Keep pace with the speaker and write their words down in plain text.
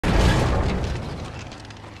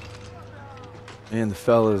Me and the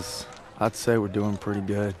fellas, I'd say we're doing pretty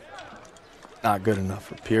good. Not good enough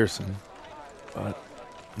for Pearson, but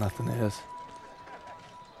nothing is.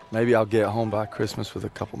 Maybe I'll get home by Christmas with a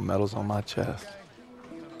couple medals on my chest.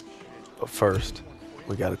 But first,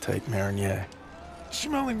 we gotta take Marigny.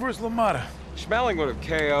 Schmeling versus LaMotta. Schmeling would have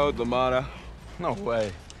KO'd LaMotta. No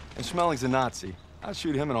way. And Schmeling's a Nazi. I'd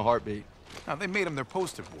shoot him in a heartbeat. Now, they made him their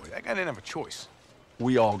poster boy. That guy didn't have a choice.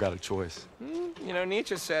 We all got a choice. You know,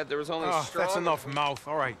 Nietzsche said there was only strong... That's enough mouth.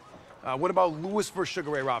 All right. What about Lewis versus Sugar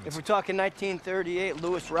Ray If Robinson? we're talking 1938,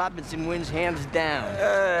 Lewis Robinson wins hands down.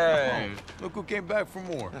 Hey! Look who came back for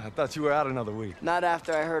more. I thought you were out another week. Not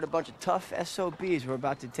after I heard a bunch of tough SOBs were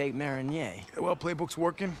about to take Marigny. Yeah, well, playbook's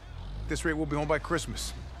working. At this rate, we'll be home by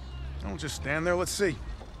Christmas. Don't just stand there. Let's see.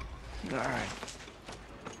 All right.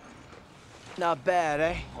 Not bad,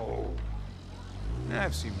 eh? Oh. Yeah,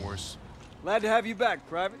 I've seen worse. Glad to have you back,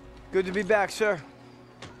 Private. Good to be back, sir.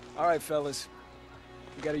 All right, fellas.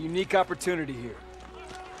 We got a unique opportunity here.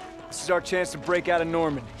 This is our chance to break out of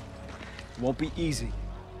Normandy. It won't be easy.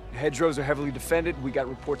 The hedgerows are heavily defended. We got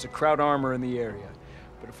reports of Kraut armor in the area.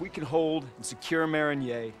 But if we can hold and secure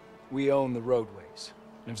Marigny, we own the roadways.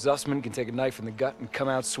 And if Zussman can take a knife in the gut and come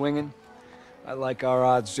out swinging, I like our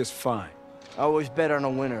odds just fine. Always bet on a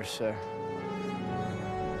winner, sir.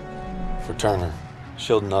 For Turner,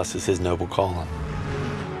 shielding us is his noble calling.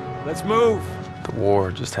 Let's move! The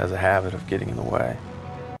war just has a habit of getting in the way.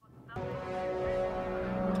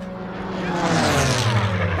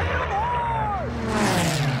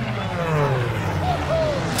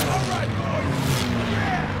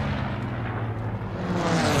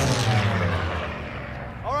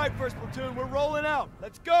 All right, first platoon, we're rolling out.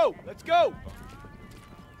 Let's go! Let's go!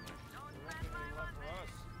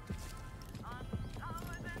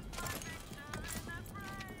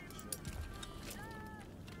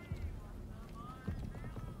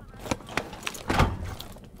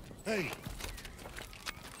 Hey.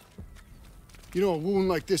 You know, a wound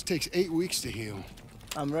like this takes 8 weeks to heal.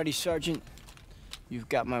 I'm ready, Sergeant. You've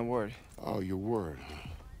got my word. Oh, your word, huh?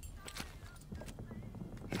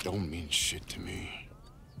 That don't mean shit to me.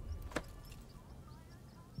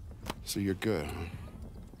 So you're good, huh?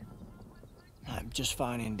 I'm just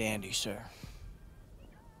fine and dandy, sir.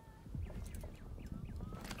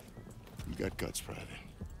 You got guts, Private.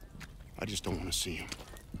 I just don't want to see them.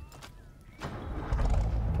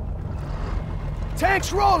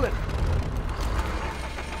 Tanks rolling!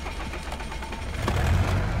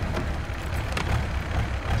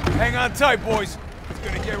 Hang on tight, boys. It's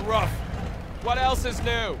gonna get rough. What else is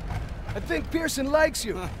new? I think Pearson likes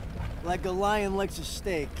you. Like a lion likes a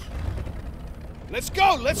steak. Let's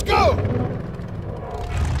go! Let's go!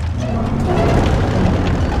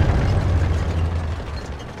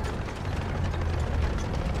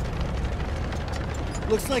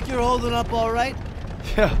 Looks like you're holding up all right.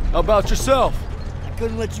 Yeah, how about yourself? I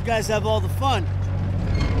couldn't let you guys have all the fun.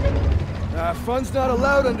 Fun's not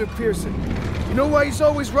allowed under Pearson. You know why he's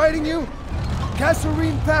always writing you?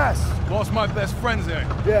 Kasserine Pass. Lost my best friends there.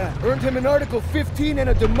 Yeah, earned him an Article 15 and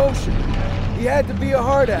a demotion. He had to be a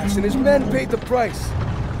hard ass, and his men paid the price.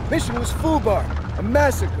 Mission was FUBAR, a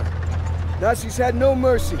massacre. Nazis had no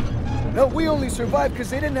mercy. No, we only survived because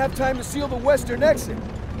they didn't have time to seal the western exit.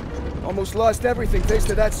 Almost lost everything thanks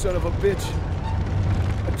to that son of a bitch.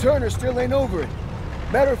 But Turner still ain't over it.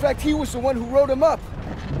 Matter of fact, he was the one who wrote him up.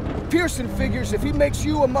 Pearson figures if he makes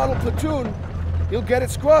you a model platoon, he'll get it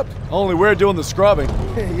scrubbed. Only we're doing the scrubbing.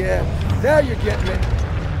 Yeah, now you're getting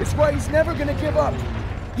it. It's why he's never gonna give up.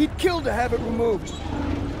 He'd kill to have it removed.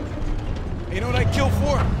 Hey, you know what I'd kill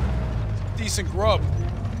for? Decent grub.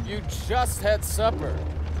 You just had supper.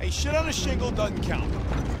 Hey, shit on a shingle doesn't count.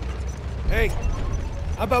 Hey,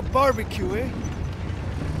 how about barbecue, eh?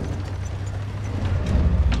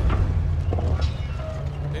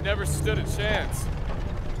 They never stood a chance.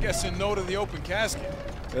 Guessing no to the open casket.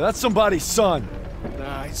 Yeah, that's somebody's son.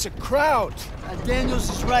 Nah, it's a crowd. Daniels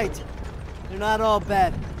is right. They're not all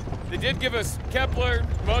bad. They did give us Kepler,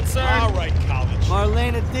 Mozart. All right, college.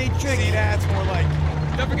 Marlena Dietrich. See, that's more like...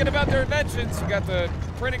 Don't forget about their inventions. You got the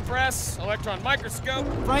printing press, electron microscope.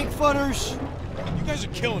 Frankfurters. You guys are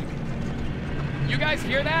killing me. You guys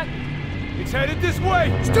hear that? It's headed this way.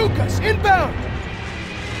 Stukas, inbound.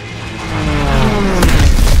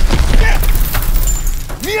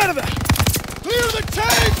 Mierda! Clear the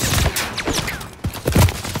tanks!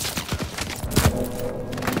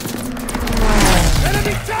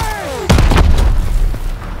 Enemy tank!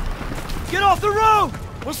 Get off the road!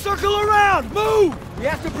 We'll circle around! Move! We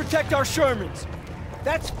have to protect our Shermans.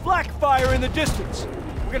 That's flak fire in the distance.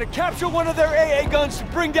 We're gonna capture one of their AA guns to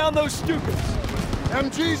bring down those Stukas.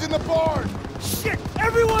 MG's in the barn! Shit!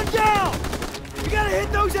 Everyone down! You gotta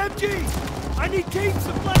hit those MGs! I need teams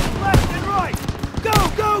to flank left and right! Go,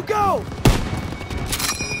 go, go!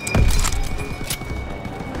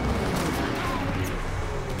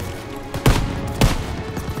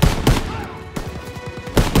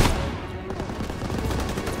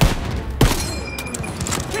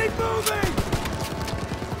 Keep moving!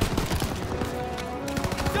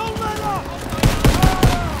 Don't let up!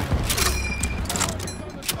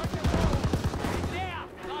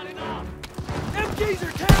 MGs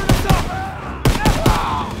are tearing us up!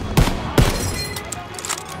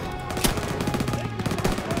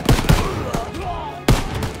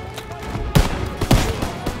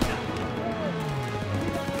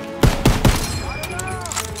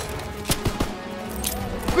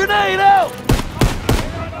 Grenade out!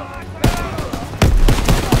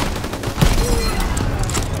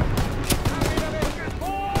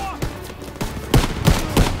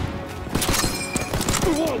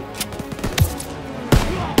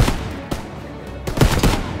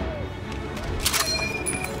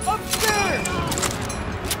 Upstairs!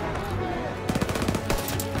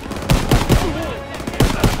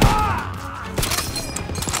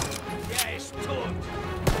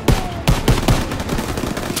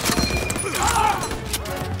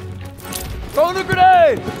 Throwing a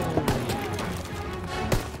grenade!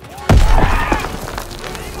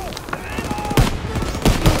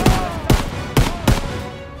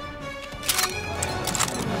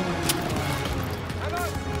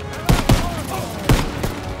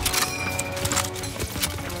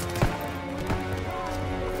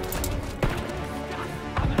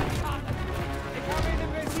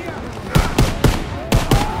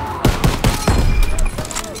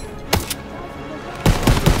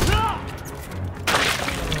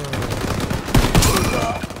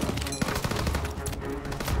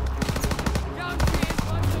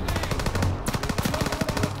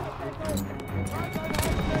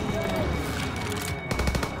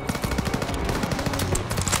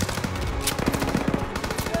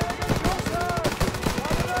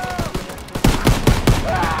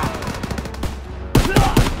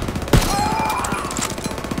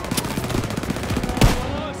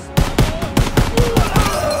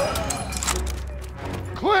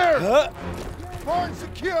 Barn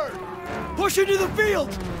secured! Push into the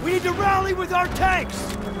field! We need to rally with our tanks!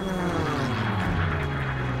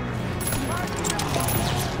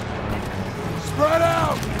 Spread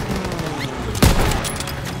out!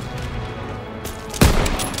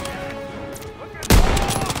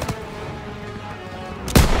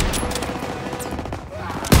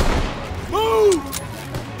 Move!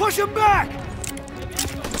 Push them back!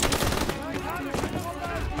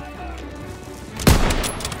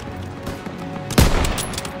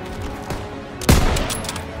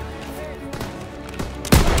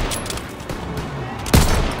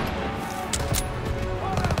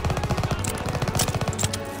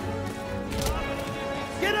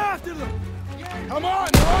 Get after them! Come on,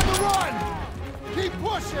 they're on the run! Keep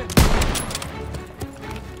pushing!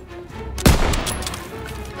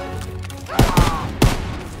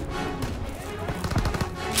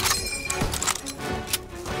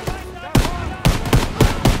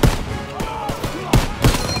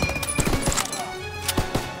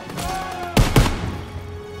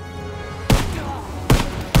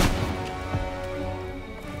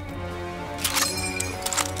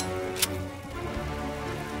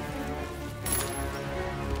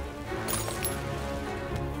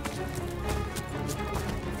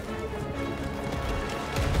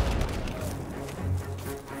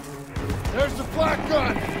 There's the flak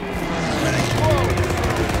gun! Getting close!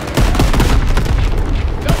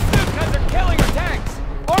 Those Stukas are killing our tanks!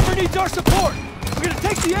 Armor needs our support! We're gonna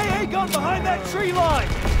take the AA gun behind that tree line!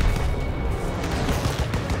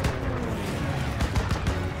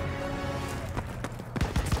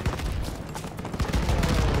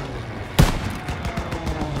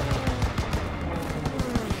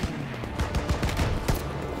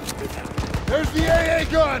 There's the AA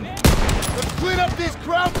gun! Let's clean up these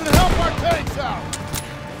crowds and help our tanks out!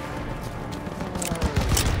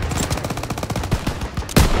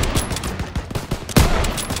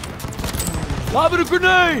 Lobbing a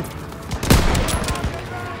grenade!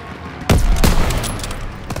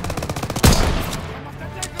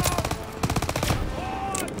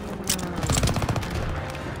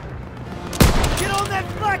 Get on that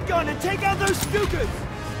flak gun and take out those Stukas!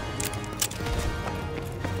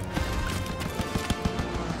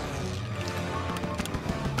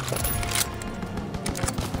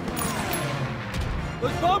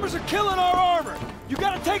 Those bombers are killing our armor! You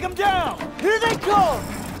gotta take them down! Here they come!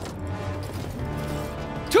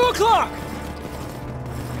 2 o'clock!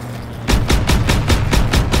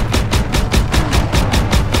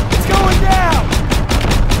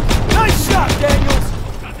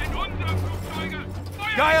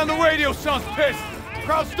 radio sounds pissed.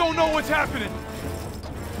 Crowds don't know what's happening.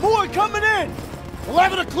 More coming in!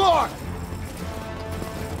 11 o'clock!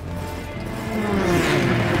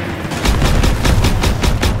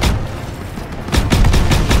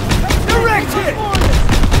 Direct hit!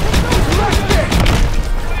 Direct hit!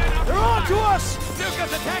 They're on to us!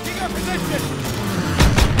 Stuka's attacking our position!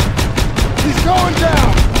 He's going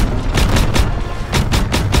down!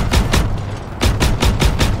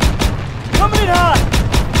 Coming in hot!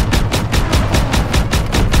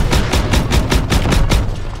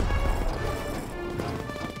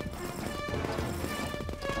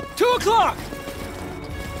 2 o'clock!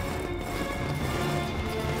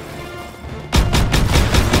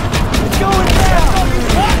 It's going down!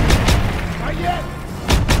 Not yet!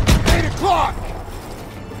 8 o'clock!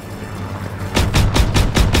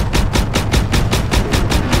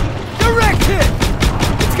 Direct hit!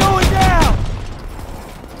 It's going down!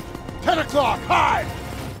 10 o'clock! High!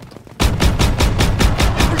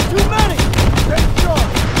 There's too many! Take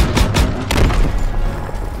charge!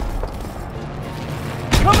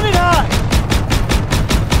 Coming in high!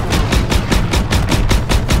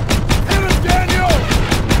 Hit him, Daniel!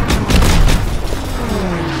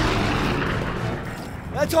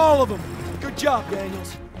 That's all of them. Good job,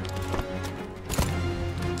 Daniels.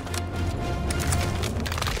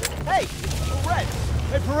 Hey, Perez.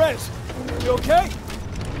 Hey, Perez. You okay?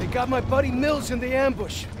 They got my buddy Mills in the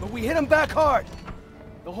ambush, but we hit him back hard.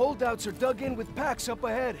 The holdouts are dug in with packs up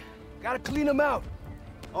ahead. Gotta clean them out.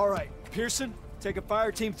 All right, Pearson, take a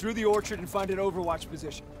fire team through the orchard and find an overwatch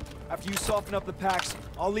position. After you soften up the packs,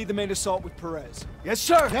 I'll lead the main assault with Perez. Yes,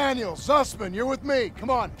 sir! Daniel, Zussman, you're with me. Come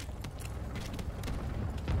on.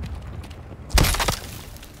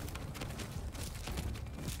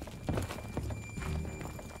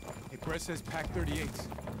 Hey, Perez says Pack 38s.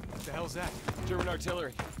 What the hell's that? German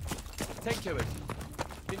artillery. Tank killers.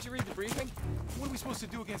 Didn't you read the briefing? What are we supposed to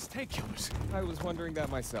do against tank killers? I was wondering that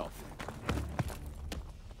myself.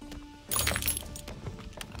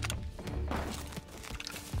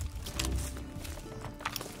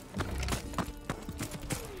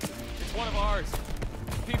 It's one of ours.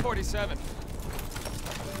 P-47.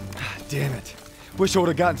 Damn it. Wish I would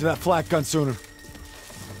have gotten to that flak gun sooner.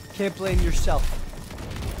 Can't blame yourself.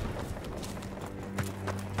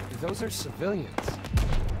 Those are civilians.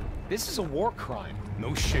 This is a war crime.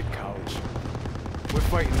 No shit, College. We're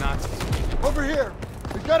fighting Nazis. Over here.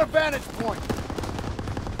 We've got a vantage point.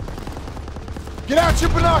 Get out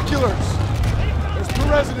your binoculars. There's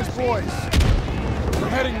Perez and his boys. We're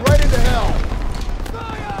heading right into hell.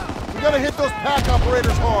 We gotta hit those pack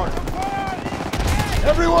operators hard.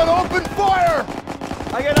 Everyone open fire!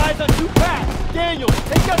 I got eyes on 2 packs. Daniel,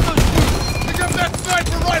 take out those shooters. Pick up that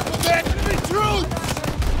sniper rifle, man! Enemy troops!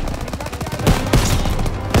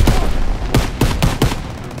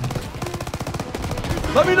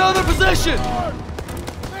 Let me know their position!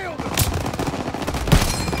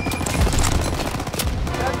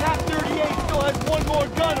 That Pack 38 still has one more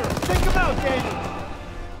gunner. Take him out, Daniel.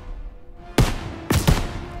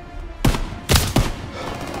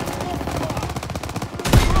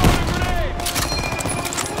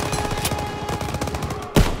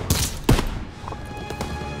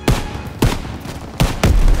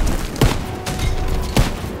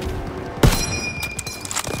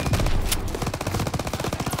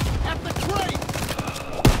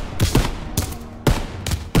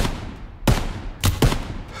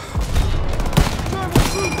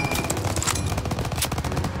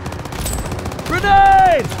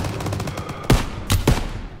 Grenade!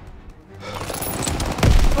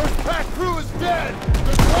 First pack crew is dead!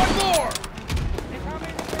 There's one more!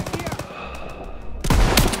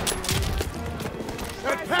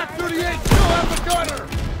 That Pack 38 still has a gunner!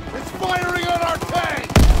 It's firing on our tank!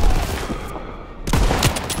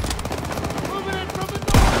 Moving in from the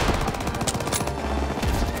north!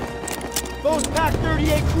 Those Pack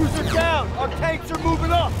 38 crews are down. Our tanks are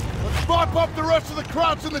moving up. Let's mop up the rest of the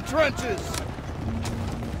Krauts in the trenches!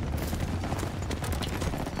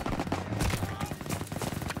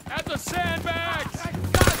 At the sandbags!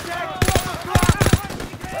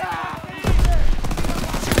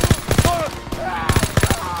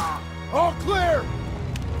 All clear!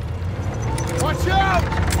 Watch out!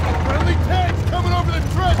 Friendly tanks coming over the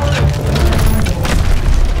trenches!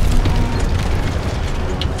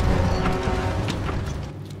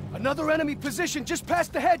 Another enemy position just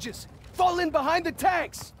past the hedges. Fall in behind the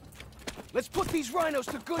tanks. Let's put these rhinos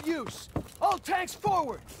to good use. All tanks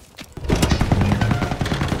forward.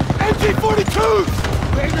 MG-42s!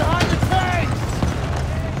 Stay behind the tanks!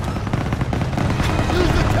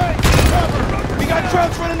 Use the tanks to cover! We got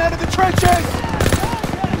Krauts running out of the trenches.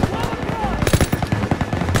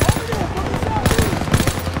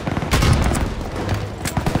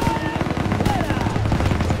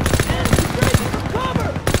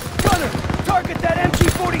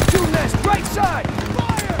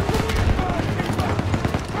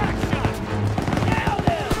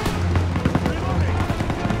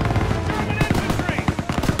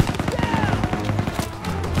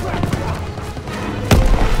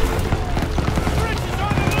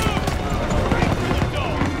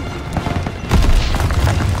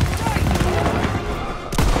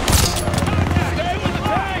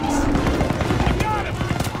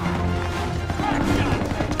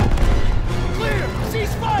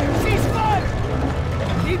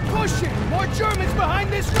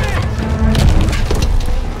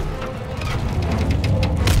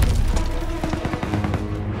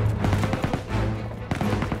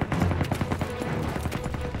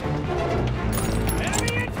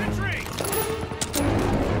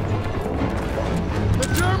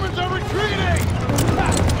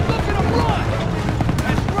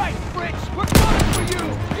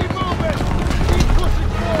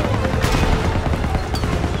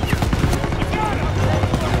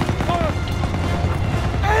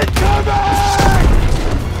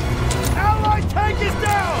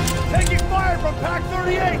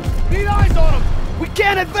 38! Need eyes on them! We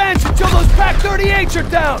can't advance until those Pac 38s are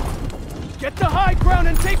down! Get the high ground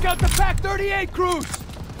and take out the Pac 38 crews!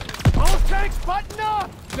 All tanks button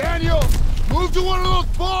up! Daniel, move to one of those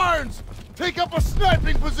barns! Take up a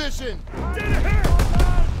sniping position! Did it here!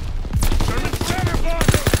 German center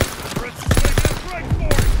bomber! Fred's making a break for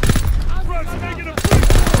it! Fred's making a break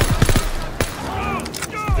for it!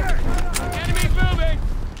 Go! Enemy moving!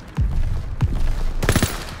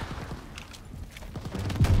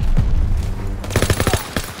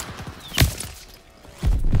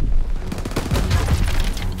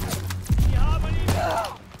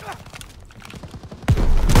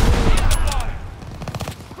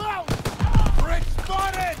 Brick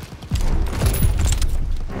spotted!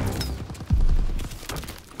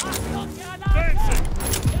 Dancing!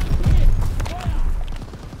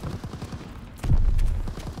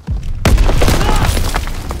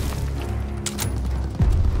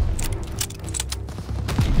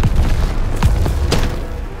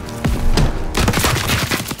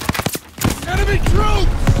 Enemy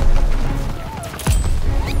troops!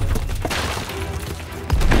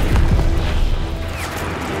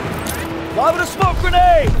 Lobbing a smoke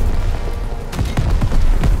grenade!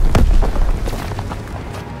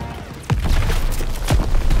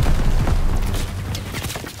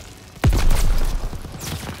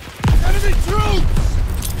 Enemy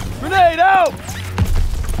troops! Grenade out!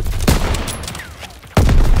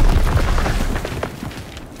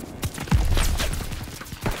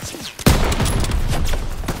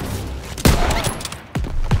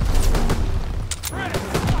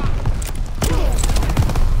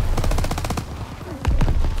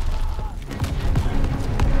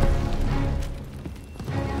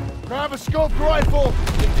 Grab a scoped rifle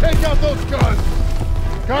and take out those guns!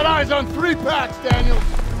 Got eyes on 3 packs, Daniel!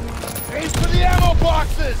 Aim for the ammo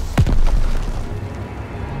boxes!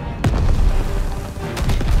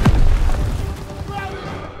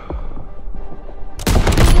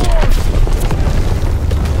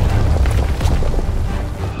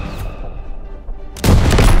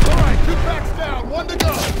 Alright, 2 packs down, 1 to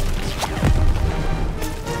go!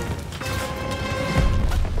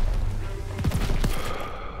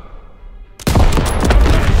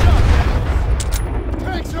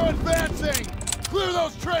 Tanks are advancing! Clear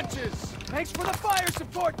those trenches! Thanks for the fire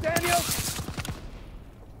support, Daniel!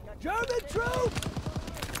 German troops!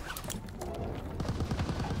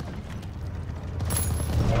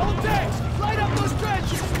 All tanks, light up those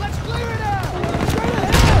trenches! Let's clear it out! Straight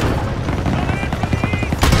ahead!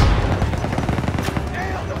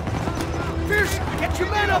 Nailed them! Pearson, get your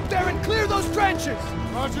men up there and clear those trenches!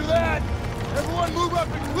 Roger that! Everyone move up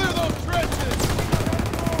and clear those trenches!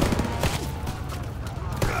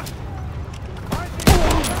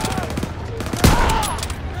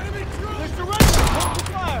 Enemy troops! This direction! Hold the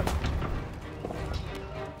fire!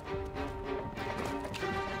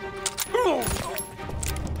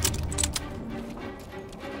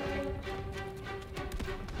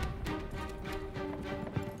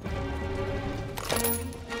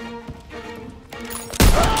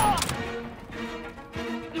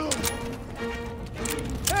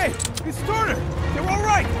 Hey, it's Turner! They're all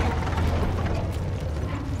right!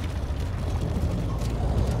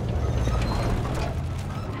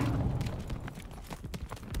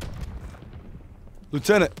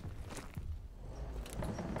 Lieutenant.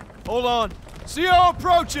 Hold on. CO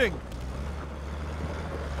approaching!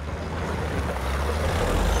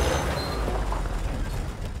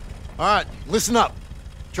 All right, listen up.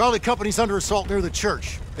 Charlie Company's under assault near the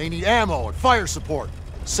church. They need ammo and fire support.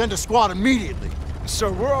 Send a squad immediately.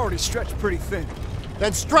 Sir, we're already stretched pretty thin.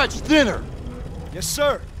 Then stretch thinner. Yes,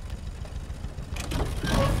 sir.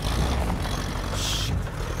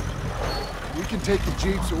 We can take the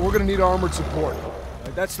jeeps, but we're gonna need armored support.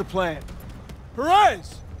 That's the plan.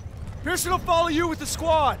 Perez! Pearson will follow you with the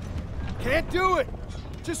squad. Can't do it.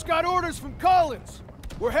 Just got orders from Collins.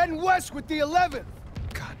 We're heading west with the 11th.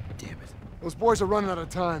 God damn it. Those boys are running out of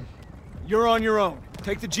time. You're on your own.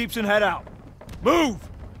 Take the jeeps and head out. Move!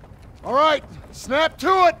 All right, snap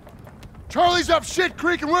to it! Charlie's up shit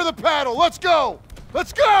creek and we're the paddle. Let's go!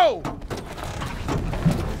 Let's go!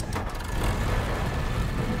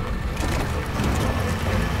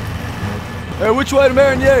 Hey, which way to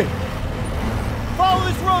Marigny? Follow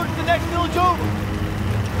this road to the next village over.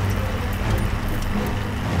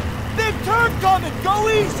 Big turn coming! Go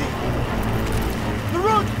easy! The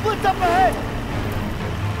road splits up ahead!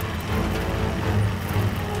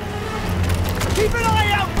 Keep an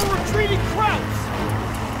eye out for retreating Krauts!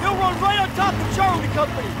 They'll run right on top of Charlie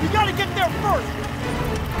Company! You gotta get there first!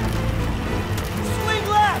 Swing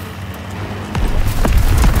left!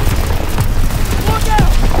 Look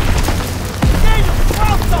out! Engage them!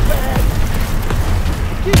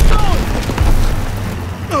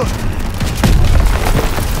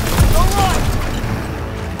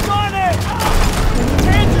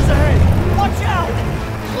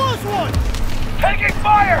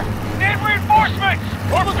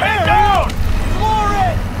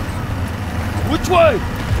 way!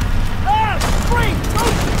 Ah! Straight! Go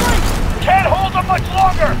straight! Can't hold them much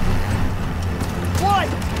longer!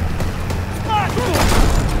 Right! Left!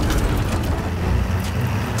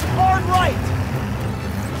 Hard right!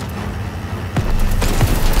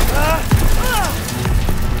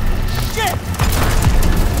 Shit!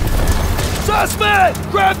 Suspect!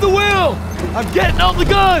 Grab the wheel! I'm getting on the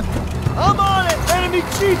gun! I'm on it! Enemy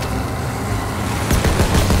chief!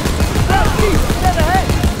 Southeast! Dead ahead!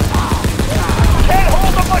 Can't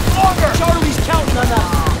hold them much longer! Charlie's counting on that!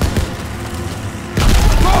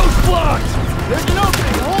 Road's blocked! There's an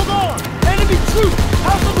opening! Hold on! Enemy troop!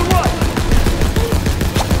 House on the right!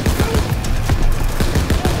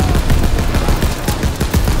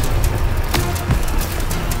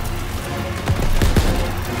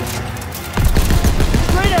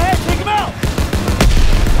 Straight ahead! Take him out!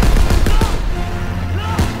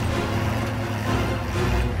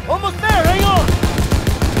 Almost there! Hang on!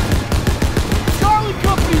 Charlie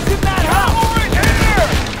Company's in that house! Right here!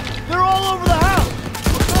 They're all over the house!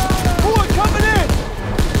 More coming in!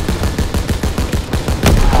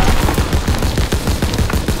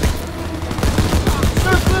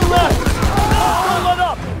 Circling left! Don't let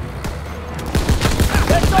up!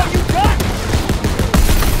 That's all you got?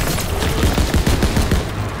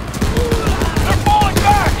 They're falling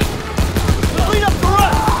back! Clean up the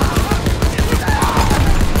rest!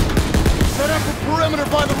 Set up a perimeter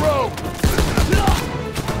by the road.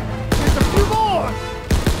 There's a few more!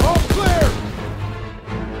 All clear.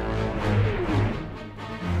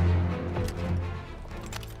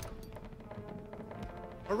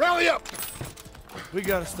 Now rally up. We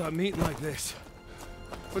gotta stop meeting like this.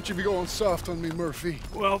 Don't you be going soft on me, Murphy.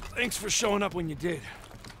 Well, thanks for showing up when you did.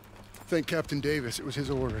 Thank Captain Davis. It was his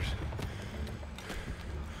orders.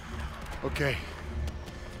 Okay.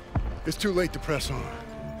 It's too late to press on.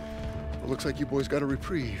 It looks like you boys got a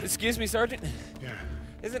reprieve. Excuse me, Sergeant? Yeah.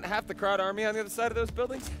 Isn't half the crowd army on the other side of those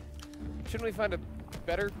buildings? Shouldn't we find a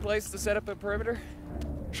better place to set up a perimeter?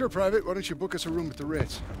 Sure, Private. Why don't you book us a room at the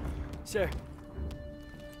Ritz? Sir.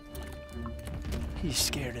 He's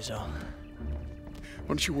scared as all. Why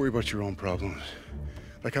don't you worry about your own problems?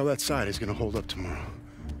 Like how that side is gonna hold up tomorrow.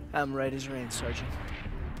 I'm right as rain, Sergeant.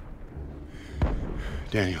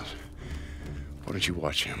 Daniels, why don't you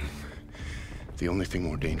watch him? The only thing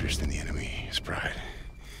more dangerous than the enemy is pride.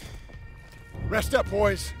 Rest up,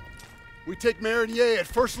 boys. We take Marigny at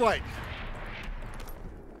first light.